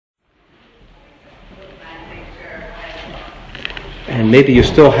And maybe you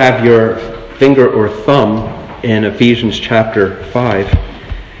still have your finger or thumb in Ephesians chapter 5.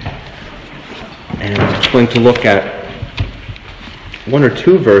 And I'm going to look at one or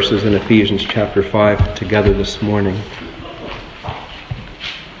two verses in Ephesians chapter 5 together this morning.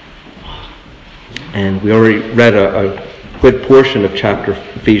 And we already read a good portion of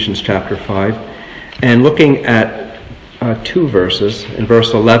Ephesians chapter 5. And looking at two verses, in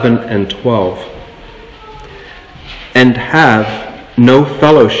verse 11 and 12. And have no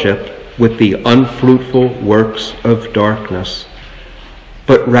fellowship with the unfruitful works of darkness,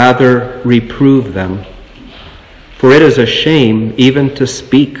 but rather reprove them. For it is a shame even to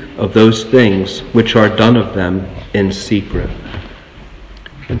speak of those things which are done of them in secret.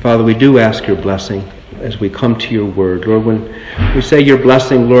 And Father, we do ask your blessing as we come to your word. Lord, when we say your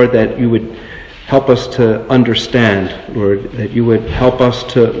blessing, Lord, that you would help us to understand, Lord, that you would help us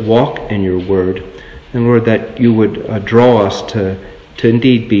to walk in your word. And Lord, that you would draw us to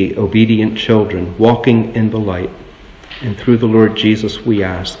indeed be obedient children, walking in the light. And through the Lord Jesus we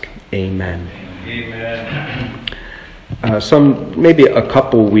ask, amen. Amen. Maybe a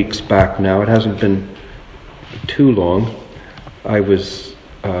couple weeks back now, it hasn't been too long, I was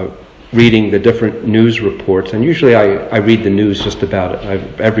reading the different news reports. And usually I read the news just about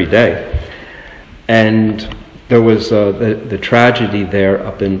every day. And there was the tragedy there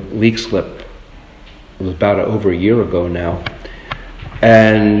up in Leixlip. It was about over a year ago now.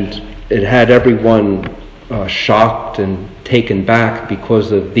 And it had everyone shocked and taken back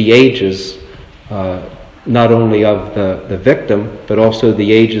because of the ages, not only of the victim, but also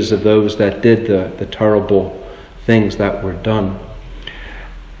the ages of those that did the terrible things that were done.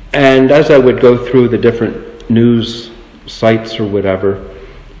 And as I would go through the different news sites or whatever,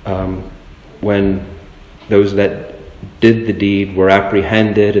 when those that did the deed were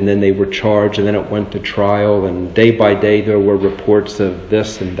apprehended, and then they were charged, and then it went to trial, and day by day there were reports of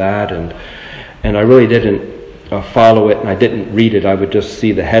this and that, and I really didn't follow it, and I didn't read it. I would just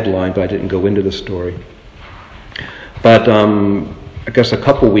see the headline, but I didn't go into the story. But I guess a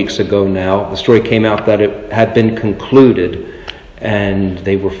couple weeks ago now, the story came out that it had been concluded, and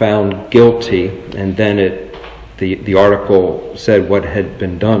they were found guilty, and then the article said what had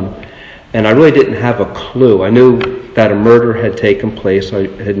been done. And I really didn't have a clue. I knew that a murder had taken place. I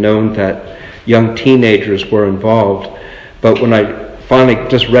had known that young teenagers were involved. But when I finally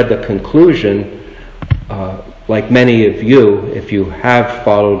just read the conclusion, like many of you, if you have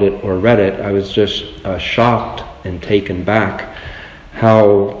followed it or read it, I was just shocked and taken back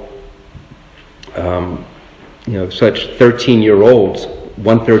how, such 13-year-olds,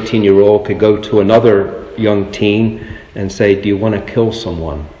 one 13-year-old could go to another young teen and say, do you want to kill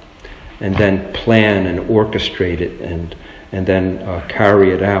someone? And then plan and orchestrate it and then carry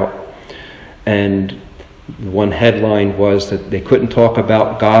it out. And one headline was that they couldn't talk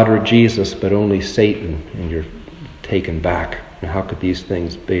about God or Jesus, but only Satan, and you're taken back. And how could these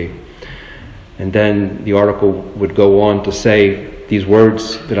things be? And then the article would go on to say these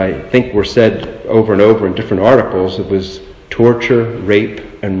words that I think were said over and over in different articles. It was torture, rape,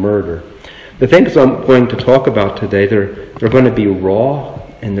 and murder. The things I'm going to talk about today, they're going to be raw,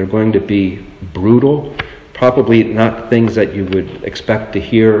 and they're going to be brutal, probably not things that you would expect to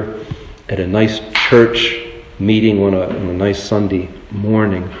hear at a nice church meeting on a nice Sunday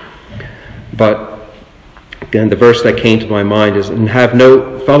morning. But again, the verse that came to my mind is, and have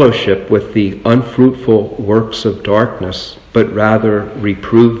no fellowship with the unfruitful works of darkness, but rather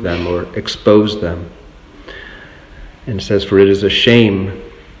reprove them or expose them. And it says, for it is a shame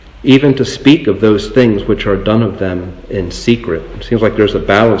even to speak of those things which are done of them in secret. It seems like there's a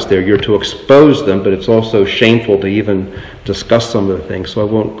balance there. You're to expose them, but it's also shameful to even discuss some of the things. So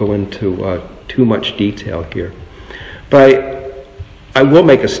I won't go into too much detail here. But I will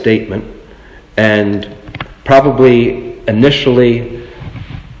make a statement, and probably initially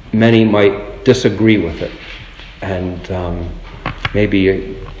many might disagree with it, and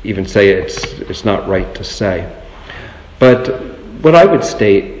maybe even say it's not right to say. But what I would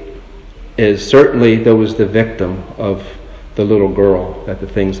state is certainly there was the victim of the little girl, that the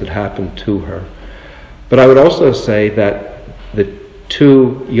things that happened to her. But I would also say that the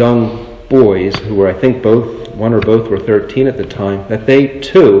two young boys, who were, I think one or both were 13 at the time, that they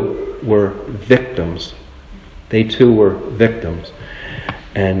too were victims. They too were victims.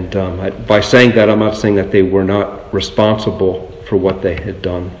 And by saying that, I'm not saying that they were not responsible for what they had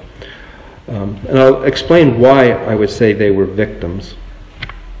done. And I'll explain why I would say they were victims.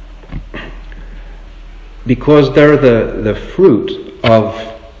 Because they're the fruit of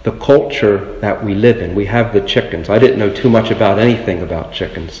the culture that we live in. We have the chickens. I didn't know too much about anything about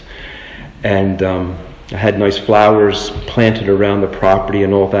chickens. And I had nice flowers planted around the property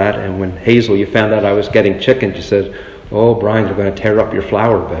and all that. And when Hazel, you found out I was getting chickens, you said, "Oh, Brian, they're going to tear up your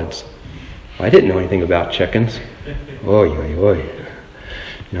flower beds." I didn't know anything about chickens. Oy, oy, oy.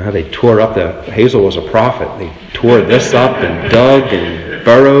 You know how they tore up Hazel was a prophet. They tore this up and dug and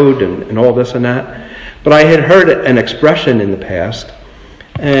burrowed and all this and that. But I had heard an expression in the past,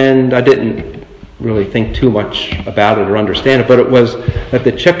 and I didn't really think too much about it or understand it, but it was that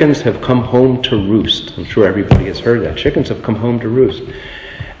the chickens have come home to roost. I'm sure everybody has heard that. Chickens have come home to roost.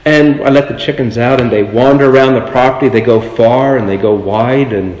 And I let the chickens out, and they wander around the property. They go far and they go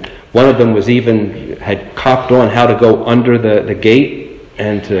wide, and one of them had copped on how to go under the gate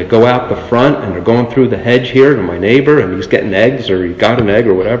and to go out the front, and they're going through the hedge here to my neighbor, and he's getting eggs, or he got an egg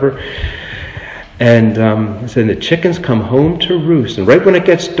or whatever. And I said, the chickens come home to roost, and right when it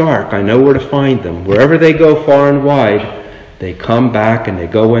gets dark, I know where to find them. Wherever they go far and wide, they come back and they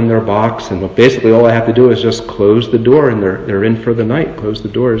go in their box, and basically all I have to do is just close the door, and they're in for the night. Close the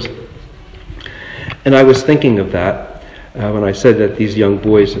doors. And I was thinking of that when I said that these young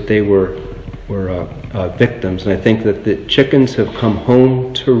boys, that they were victims, and I think that the chickens have come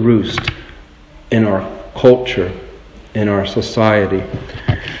home to roost in our culture, in our society.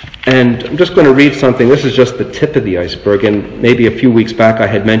 And I'm just going to read something. This is just the tip of the iceberg, and maybe a few weeks back I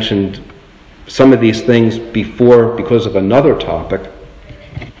had mentioned some of these things before because of another topic,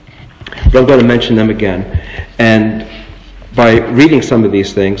 but I'm going to mention them again. And by reading some of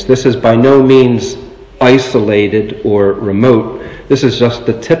these things, this is by no means isolated or remote. This is just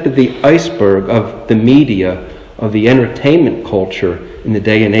the tip of the iceberg of the media, of the entertainment culture in the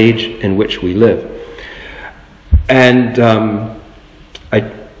day and age in which we live. And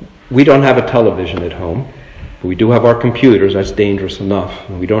we don't have a television at home. We do have our computers. That's dangerous enough.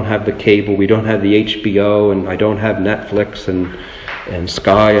 We don't have the cable. We don't have the HBO, and I don't have Netflix and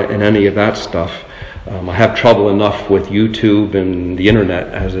Sky and any of that stuff. I have trouble enough with YouTube and the internet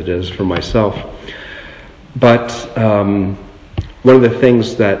as it is for myself. But one of the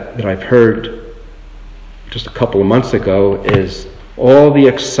things that I've heard just a couple of months ago is all the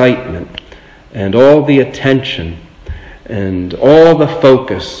excitement and all the attention and all the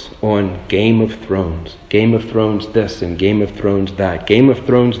focus on Game of Thrones. Game of Thrones this and Game of Thrones that. Game of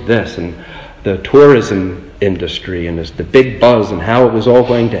Thrones this, and the tourism industry, and the big buzz and how it was all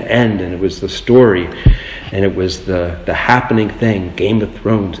going to end, and it was the story, and it was the happening thing. Game of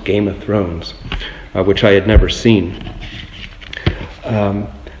Thrones, which I had never seen.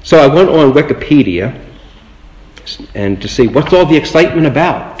 So I went on Wikipedia and to see what's all the excitement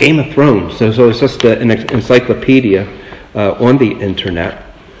about. Game of Thrones. So it's just an encyclopedia on the internet.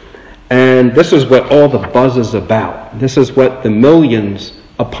 And this is what all the buzz is about. This is what the millions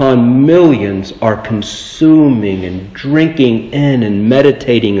upon millions are consuming and drinking in and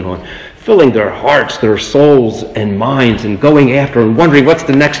meditating on, filling their hearts, their souls, and minds, and going after and wondering what's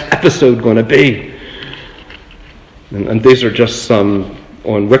the next episode going to be. And these are just some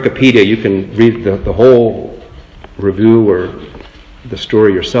on Wikipedia. You can read the whole review or the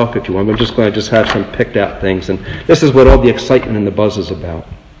story yourself if you want. I'm just going to have some picked out things. And this is what all the excitement and the buzz is about.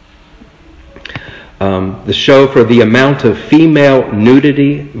 The show for the amount of female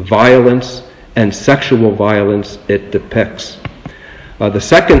nudity, violence, and sexual violence it depicts. The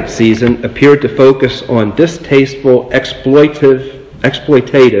second season appeared to focus on distasteful, exploitative,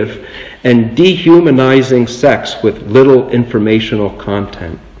 and dehumanizing sex with little informational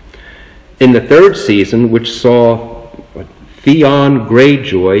content. In the third season, which saw Theon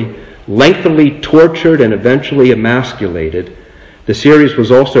Greyjoy lengthily tortured and eventually emasculated, the series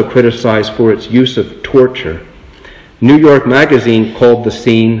was also criticized for its use of torture. New York Magazine called the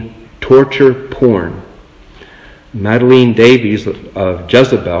scene torture porn. Madeline Davies of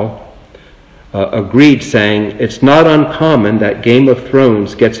Jezebel agreed, saying, "It's not uncommon that Game of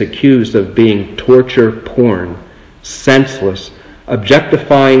Thrones gets accused of being torture porn, senseless,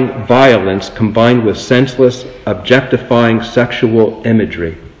 objectifying violence combined with senseless, objectifying sexual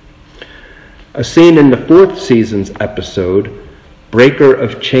imagery." A scene in the fourth season's episode, Breaker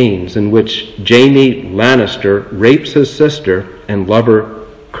of Chains, in which Jaime Lannister rapes his sister and lover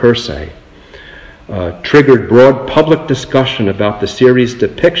Cersei, triggered broad public discussion about the series'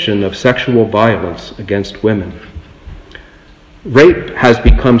 depiction of sexual violence against women. Rape has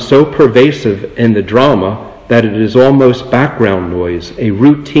become so pervasive in the drama that it is almost background noise, a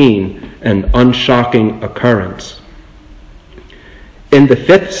routine and unshocking occurrence. In the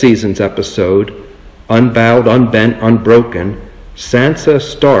fifth season's episode, Unbowed, Unbent, Unbroken, Sansa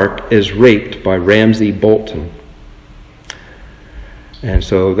Stark is raped by Ramsay Bolton. And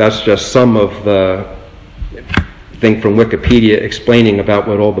so that's just some of the thing from Wikipedia explaining about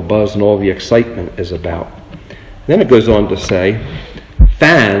what all the buzz and all the excitement is about. Then it goes on to say,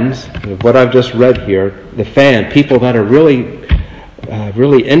 fans, what I've just read here, people that are really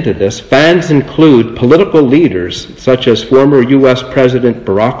into this, fans include political leaders such as former U.S. President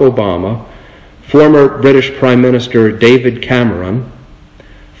Barack Obama, former British Prime Minister David Cameron,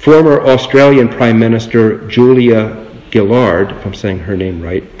 former Australian Prime Minister Julia Gillard, if I'm saying her name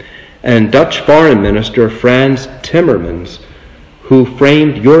right, and Dutch Foreign Minister Frans Timmermans, who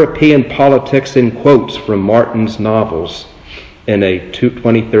framed European politics in quotes from Martin's novels in a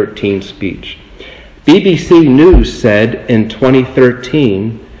 2013 speech. BBC News said in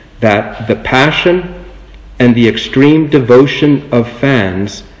 2013 that the passion and the extreme devotion of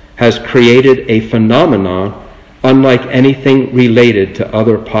fans has created a phenomenon unlike anything related to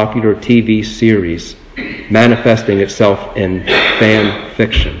other popular TV series, manifesting itself in fan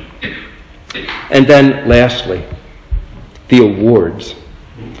fiction. And then lastly, the awards.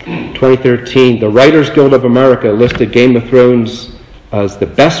 2013, the Writers Guild of America listed Game of Thrones as the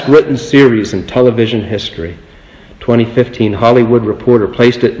best written series in television history. 2015, Hollywood Reporter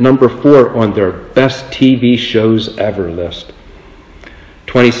placed it number 4 on their best TV shows ever list.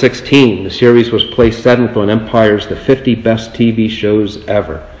 2016, the series was placed 7th on Empire's The 50 Best TV Shows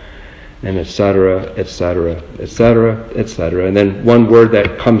Ever, and et cetera, et cetera, et cetera, et cetera. And then one word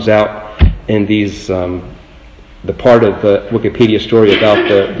that comes out in these, the part of the Wikipedia story about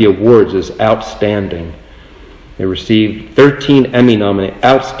the awards is outstanding. They received 13 Emmy nominations,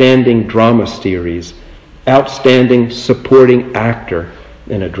 Outstanding Drama Series, Outstanding Supporting Actor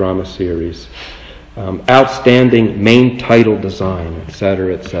in a Drama Series, Outstanding Main Title Design,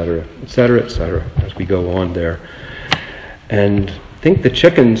 etc., etc., etc., etc., as we go on there. And I think the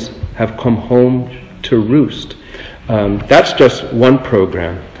chickens have come home to roost. That's just one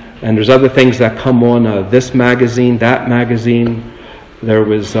program. And there's other things that come on, this magazine, that magazine. There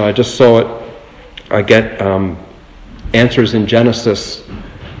was, I just saw it, I get Answers in Genesis,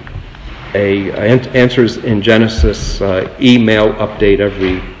 Answers in Genesis email update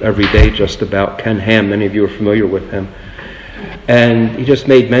every day just about Ken Ham. Many of you are familiar with him. And he just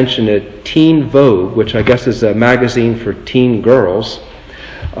made mention of Teen Vogue, which I guess is a magazine for teen girls,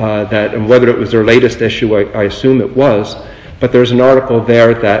 and whether it was their latest issue, I assume it was, but there's an article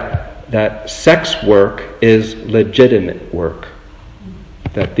there that sex work is legitimate work.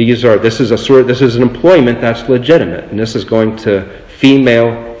 That this is an employment that's legitimate, and this is going to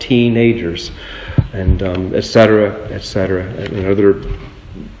female teenagers, and et cetera, and other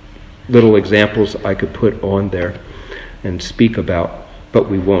little examples I could put on there and speak about, but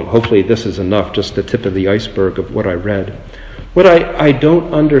we won't. Hopefully this is enough, just the tip of the iceberg of what I read. What I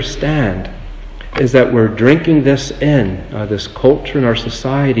don't understand is that we're drinking this in, this culture in our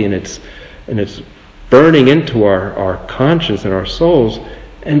society, and it's burning into our conscience and our souls.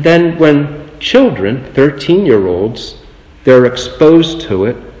 And then when children, 13-year-olds, they're exposed to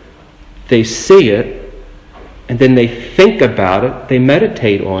it, they see it, and then they think about it, they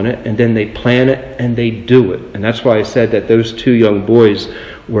meditate on it, and then they plan it, and they do it. And that's why I said that those 2 young boys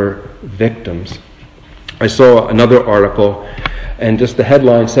were victims. I saw another article, and just the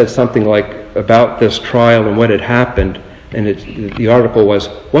headline said something like about this trial and what had happened, and the article was,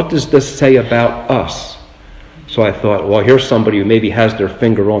 what does this say about us? So I thought, well, here's somebody who maybe has their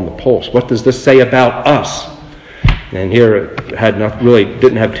finger on the pulse. What does this say about us? And here it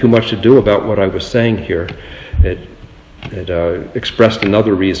didn't have too much to do about what I was saying here. It expressed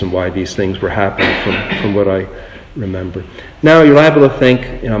another reason why these things were happening from what I remember. Now you're liable to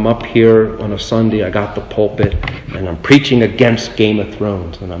think, I'm up here on a Sunday, I got the pulpit, and I'm preaching against Game of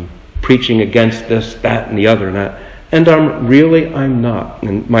Thrones, and I'm preaching against this, that, and the other, and that. And I'm not.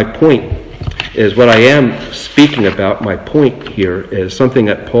 And my point is, what I am speaking about, my point here is something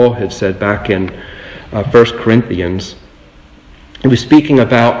that Paul had said back in 1 Corinthians. He was speaking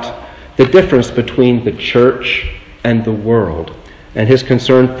about the difference between the church and the world. And his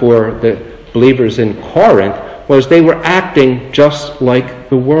concern for the believers in Corinth was they were acting just like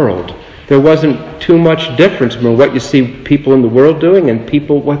the world. There wasn't too much difference between what you see people in the world doing and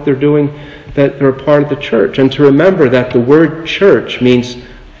people what they're doing that they're a part of the church. And to remember that the word church means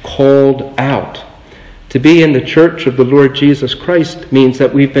called out. To be in the church of the Lord Jesus Christ means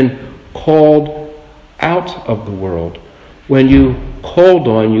that we've been called out of the world. When you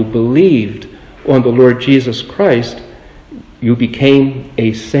believed on the Lord Jesus Christ, you became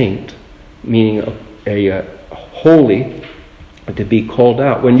a saint, meaning a holy, to be called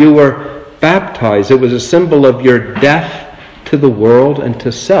out. When you were baptized, it was a symbol of your death to the world and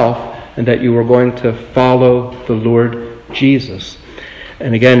to self, and that you were going to follow the Lord Jesus.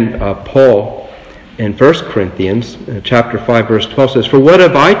 And again, Paul in 1 Corinthians chapter 5, verse 12 says, "For what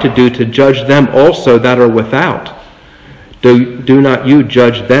have I to do to judge them also that are without? Do not you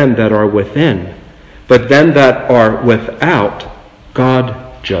judge them that are within, but them that are without God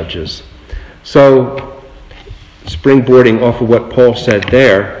judges." So, springboarding off of what Paul said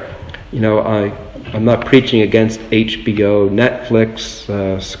there, I'm not preaching against HBO,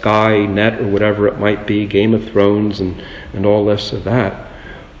 Netflix, Sky, Net, or whatever it might be, Game of Thrones, and all this or that.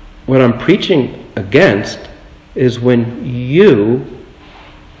 What I'm preaching against is when you,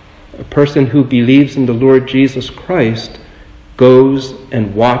 a person who believes in the Lord Jesus Christ, goes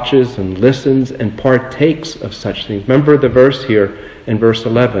and watches and listens and partakes of such things. Remember the verse here in verse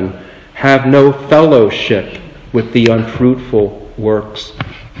 11, "Have no fellowship with the unfruitful works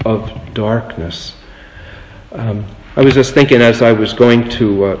of darkness." I was just thinking as I was going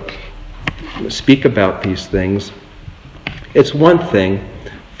to speak about these things, it's one thing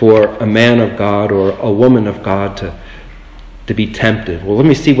for a man of God or a woman of God to be tempted. Well, let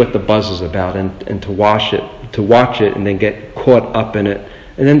me see what the buzz is about, and to watch it and then get caught up in it,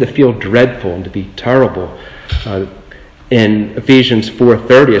 and then to feel dreadful and to be terrible. In Ephesians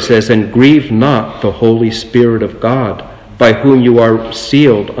 4:30 it says, "And grieve not the Holy Spirit of God, by whom you are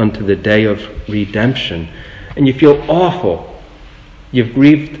sealed unto the day of redemption." And you feel awful. You've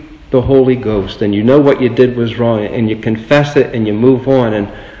grieved the Holy Ghost, and you know what you did was wrong, and you confess it and you move on,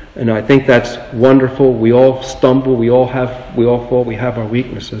 and I think that's wonderful. We all stumble, we all fall, we have our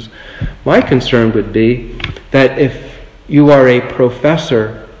weaknesses. My concern would be that if you are a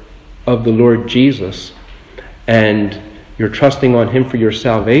professor of the Lord Jesus and you're trusting on Him for your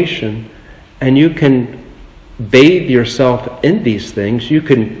salvation, and you can bathe yourself in these things, you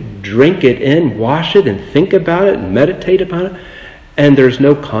can drink it in, wash it, and think about it, and meditate upon it, and there's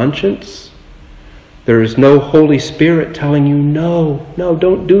no conscience, there is no Holy Spirit telling you, no,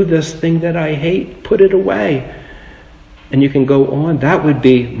 don't do this thing that I hate, put it away, and you can go on. That would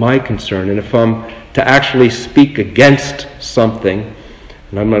be my concern. And if I'm to actually speak against something,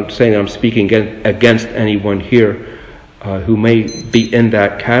 and I'm not saying that I'm speaking against anyone here who may be in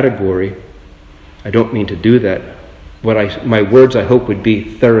that category, I don't mean to do that. My words, I hope, would be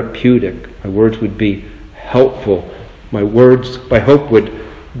therapeutic. My words would be helpful. My words, I hope, would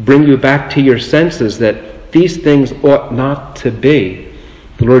bring you back to your senses that these things ought not to be.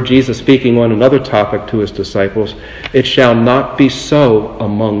 The Lord Jesus, speaking on another topic to His disciples, "It shall not be so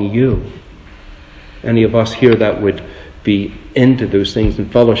among you." Any of us here that would be into those things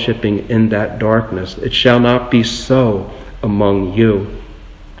and fellowshipping in that darkness, it shall not be so among you.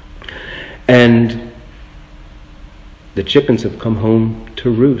 And the chickens have come home to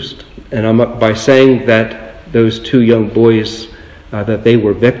roost. And by saying that those two young boys, that they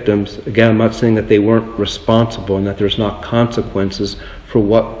were victims, again, I'm not saying that they weren't responsible and that there's not consequences for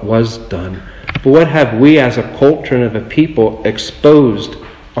what was done. But what have we as a culture and of a people exposed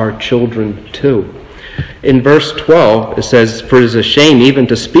our children to? In verse 12, it says, "For it is a shame even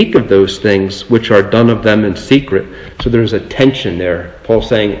to speak of those things which are done of them in secret." So there's a tension there. Paul's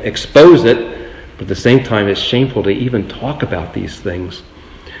saying, expose it, but at the same time, it's shameful to even talk about these things.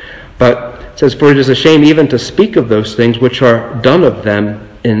 But it says, "For it is a shame even to speak of those things which are done of them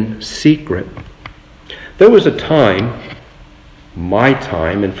in secret." There was a time, my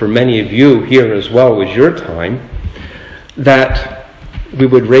time, and for many of you here as well was your time, that we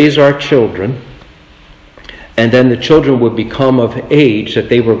would raise our children, and then the children would become of age that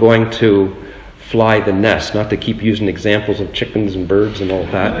they were going to fly the nest, not to keep using examples of chickens and birds and all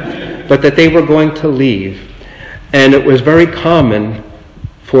that, but that they were going to leave. And it was very common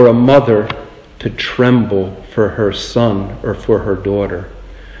for a mother to tremble for her son or for her daughter.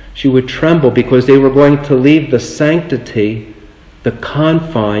 She would tremble because they were going to leave the sanctity, the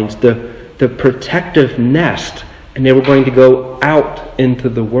confines, the protective nest, and they were going to go out into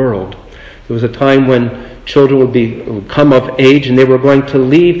the world. There was a time when children would come of age, and they were going to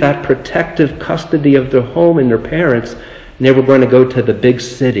leave that protective custody of their home and their parents, and they were going to go to the big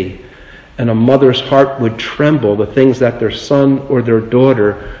city. And a mother's heart would tremble, the things that their son or their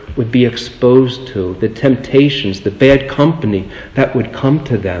daughter would be exposed to, the temptations, the bad company that would come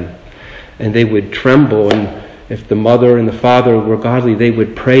to them. And they would tremble, and if the mother and the father were godly, they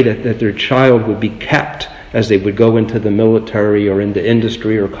would pray that their child would be kept as they would go into the military or into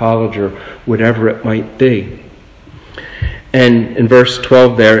industry or college or whatever it might be. And in verse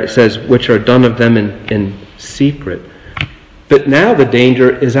 12 there it says, "Which are done of them in secret." But now the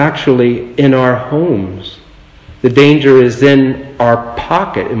danger is actually in our homes. The danger is in our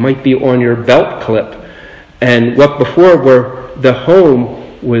pocket. It might be on your belt clip. And what before were the home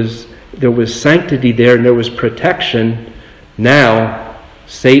was, there was sanctity there and there was protection. Now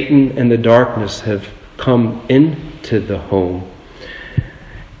Satan and the darkness have come into the home.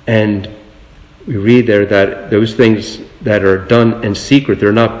 And we read there that those things that are done in secret,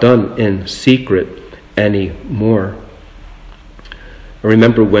 they're not done in secret anymore. I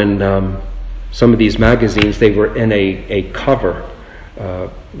remember when some of these magazines, they were in a cover,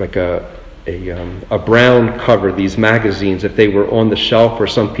 like a brown cover, these magazines. If they were on the shelf or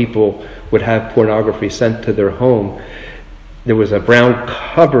some people would have pornography sent to their home, there was a brown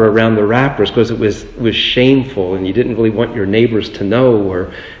cover around the wrappers because it was shameful and you didn't really want your neighbors to know,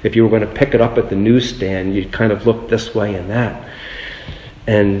 or if you were going to pick it up at the newsstand, you'd kind of look this way and that.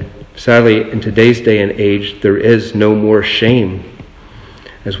 And sadly, in today's day and age, there is no more shame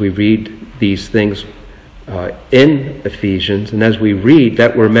as we read these things in Ephesians, and as we read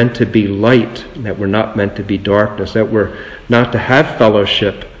that we're meant to be light, that we're not meant to be darkness, that we're not to have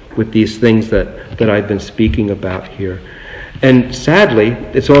fellowship with these things that I've been speaking about here. And sadly,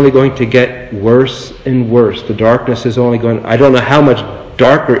 it's only going to get worse and worse. The darkness is only going, I don't know how much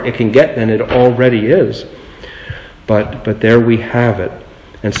darker it can get than it already is. But there we have it.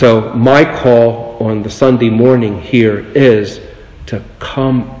 And so my call on the Sunday morning here is to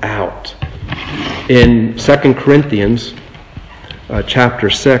come out. In 2 Corinthians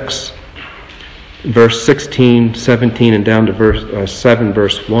chapter 6, verse 16, 17, and down to verse 7,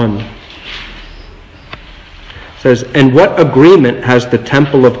 verse 1, says, "And what agreement has the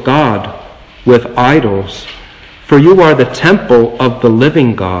temple of God with idols? For you are the temple of the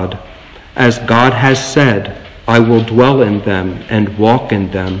living God. As God has said, I will dwell in them and walk in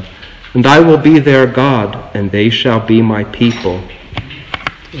them, and I will be their God, and they shall be my people."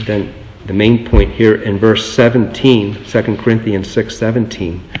 And then the main point here in verse 17, 2 Corinthians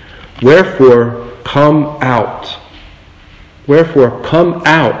 6:17, Wherefore come out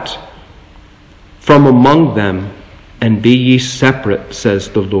from among them, and be ye separate, says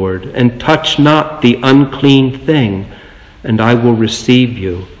the Lord, and touch not the unclean thing, and I will receive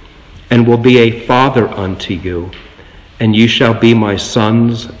you, and will be a father unto you, and you shall be my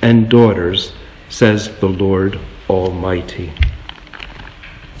sons and daughters, says the Lord Almighty.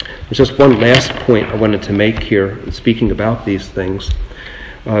 There's just one last point I wanted to make here, speaking about these things.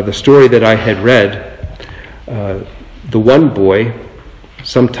 The story that I had read, the one boy,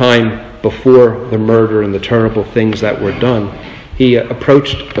 sometime before the murder and the terrible things that were done, he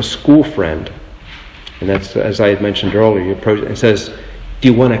approached a school friend. And that's, as I had mentioned earlier, he approached and says, "Do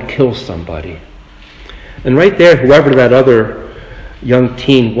you want to kill somebody?" And right there, whoever that other young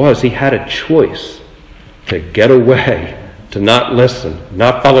teen was, he had a choice to get away, to not listen,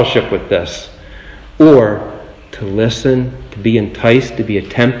 not fellowship with this, or to listen, to be enticed, to be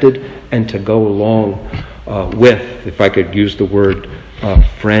tempted, and to go along with, if I could use the word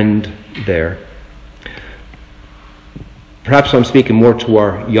friend there. Perhaps I'm speaking more to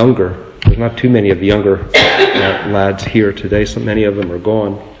our younger. There's not too many of the younger lads here today, so many of them are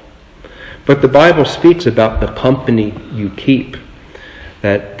gone. But the Bible speaks about the company you keep,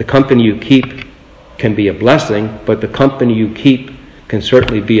 that the company you keep can be a blessing, but the company you keep can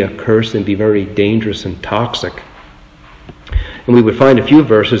certainly be a curse and be very dangerous and toxic. And we would find a few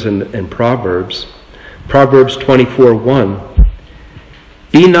verses in Proverbs. Proverbs 24:1.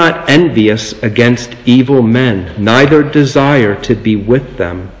 "Be not envious against evil men, neither desire to be with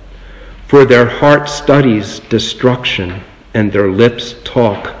them. For their heart studies destruction, and their lips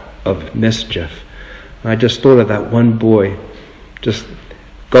talk of mischief." I just thought of that one boy, just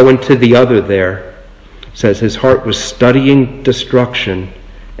going to the other there. It says his heart was studying destruction,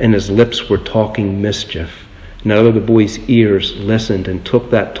 and his lips were talking mischief. Now the boy's ears listened and took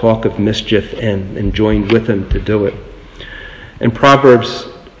that talk of mischief in and joined with him to do it. In Proverbs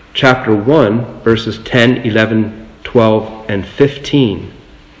chapter 1, verses 10, 11, 12, and 15.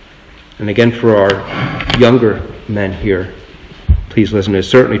 And again, for our younger men here, please listen, it's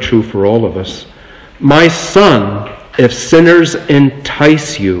certainly true for all of us. "My son, if sinners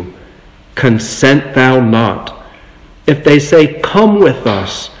entice you, consent thou not. If they say, Come with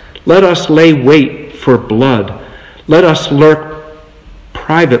us, let us lay wait for blood. Let us lurk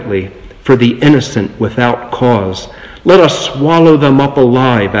privately for the innocent without cause. Let us swallow them up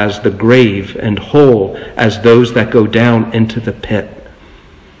alive as the grave, and whole as those that go down into the pit.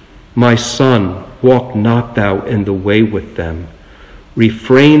 My son, walk not thou in the way with them.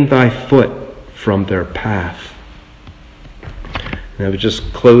 Refrain thy foot from their path." And I would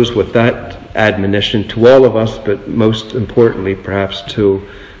just close with that admonition to all of us, but most importantly, perhaps to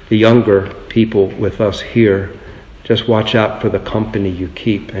the younger people with us here. Just watch out for the company you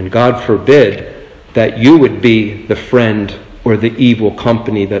keep. And God forbid that you would be the friend or the evil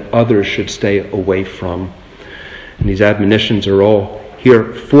company that others should stay away from. And these admonitions are all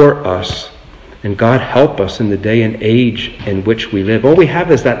here for us. And God help us in the day and age in which we live. All we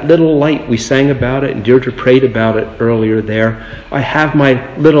have is that little light. We sang about it, and Deirdre prayed about it earlier there. I have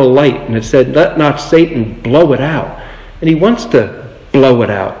my little light. And it said, let not Satan blow it out. And he wants to blow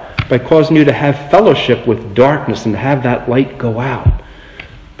it out by causing you to have fellowship with darkness and have that light go out.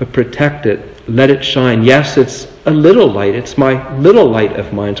 But protect it. Let it shine. Yes, it's a little light. It's my little light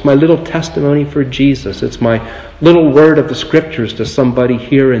of mine. It's my little testimony for Jesus. It's my little word of the Scriptures to somebody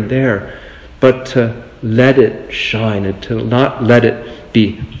here and there. But to let it shine and to not let it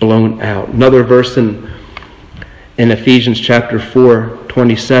be blown out. Another verse in Ephesians chapter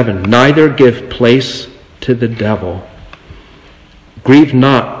 4:27. Neither give place to the devil. Grieve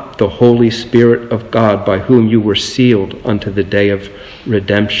not the Holy Spirit of God, by whom you were sealed unto the day of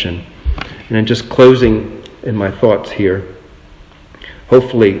redemption. And then just closing in my thoughts here,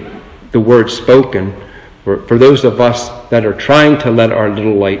 hopefully the word spoken for those of us that are trying to let our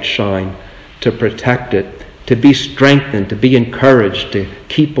little light shine, to protect it, to be strengthened, to be encouraged, to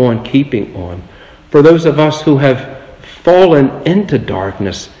keep on keeping on. For those of us who have fallen into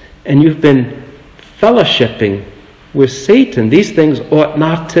darkness and you've been fellowshipping with Satan, these things ought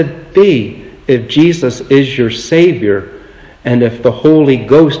not to be if Jesus is your Savior and if the Holy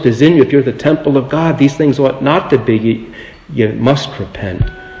Ghost is in you, if you're the temple of God. These things ought not to be. You must repent.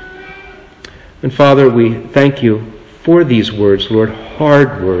 And Father, we thank you for these words, Lord,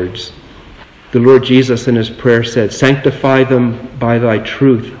 hard words. The Lord Jesus in his prayer said, sanctify them by thy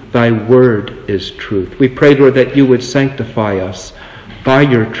truth. Thy word is truth. We pray, Lord, that you would sanctify us by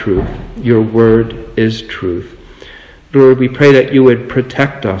your truth. Your word is truth. Lord, we pray that you would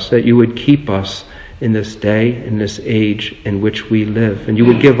protect us, that you would keep us in this day, in this age in which we live. And you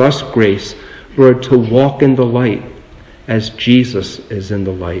would give us grace, Lord, to walk in the light as Jesus is in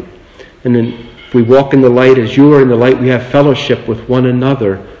the light. And then if we walk in the light as you are in the light, we have fellowship with one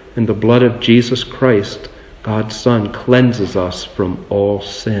another. And the blood of Jesus Christ, God's Son, cleanses us from all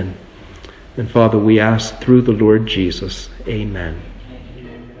sin. And Father, we ask through the Lord Jesus, amen.